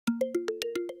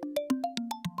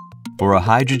for a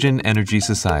hydrogen energy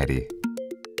society.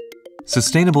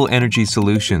 Sustainable energy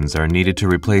solutions are needed to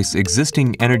replace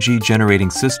existing energy-generating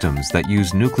systems that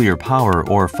use nuclear power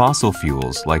or fossil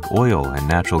fuels like oil and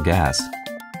natural gas.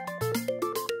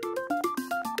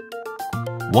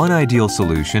 One ideal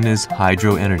solution is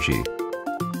hydroenergy.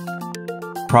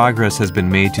 Progress has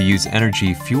been made to use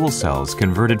energy fuel cells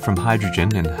converted from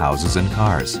hydrogen in houses and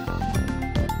cars.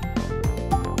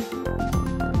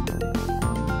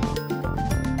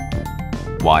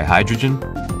 Why hydrogen?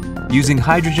 Using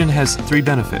hydrogen has 3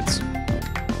 benefits.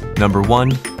 Number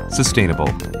 1, sustainable.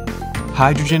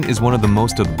 Hydrogen is one of the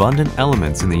most abundant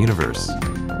elements in the universe.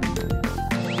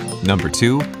 Number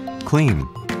 2, clean.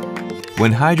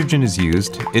 When hydrogen is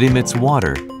used, it emits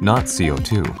water, not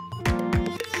CO2.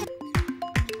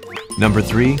 Number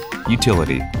 3,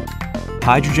 utility.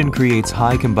 Hydrogen creates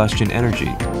high combustion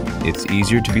energy. It's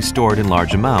easier to be stored in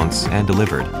large amounts and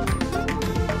delivered.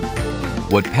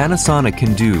 What Panasonic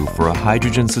can do for a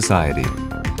hydrogen society.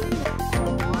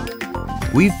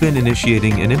 We've been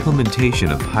initiating an implementation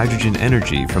of hydrogen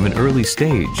energy from an early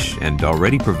stage and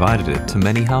already provided it to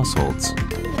many households.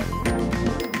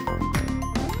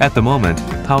 At the moment,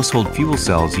 household fuel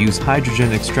cells use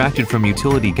hydrogen extracted from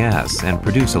utility gas and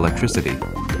produce electricity.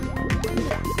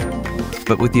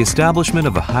 But with the establishment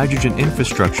of a hydrogen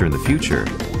infrastructure in the future,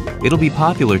 it'll be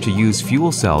popular to use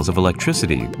fuel cells of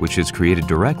electricity, which is created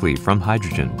directly from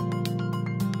hydrogen.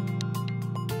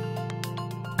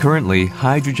 Currently,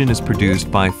 hydrogen is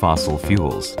produced by fossil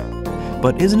fuels.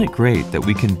 But isn't it great that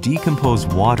we can decompose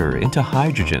water into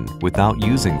hydrogen without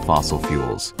using fossil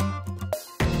fuels?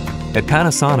 At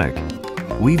Panasonic,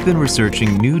 we've been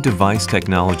researching new device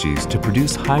technologies to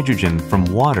produce hydrogen from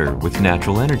water with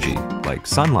natural energy, like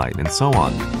sunlight and so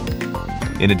on.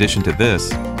 In addition to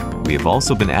this, we have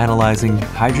also been analyzing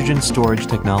hydrogen storage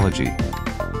technology.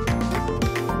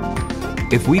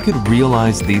 If we could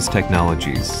realize these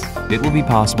technologies, it will be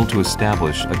possible to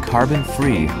establish a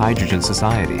carbon-free hydrogen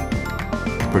society,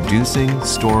 producing,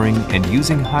 storing, and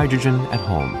using hydrogen at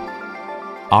home.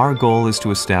 Our goal is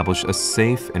to establish a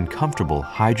safe and comfortable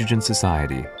hydrogen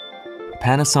society.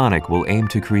 Panasonic will aim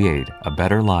to create a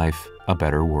better life, a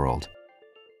better world.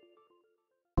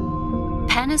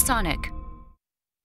 Panasonic.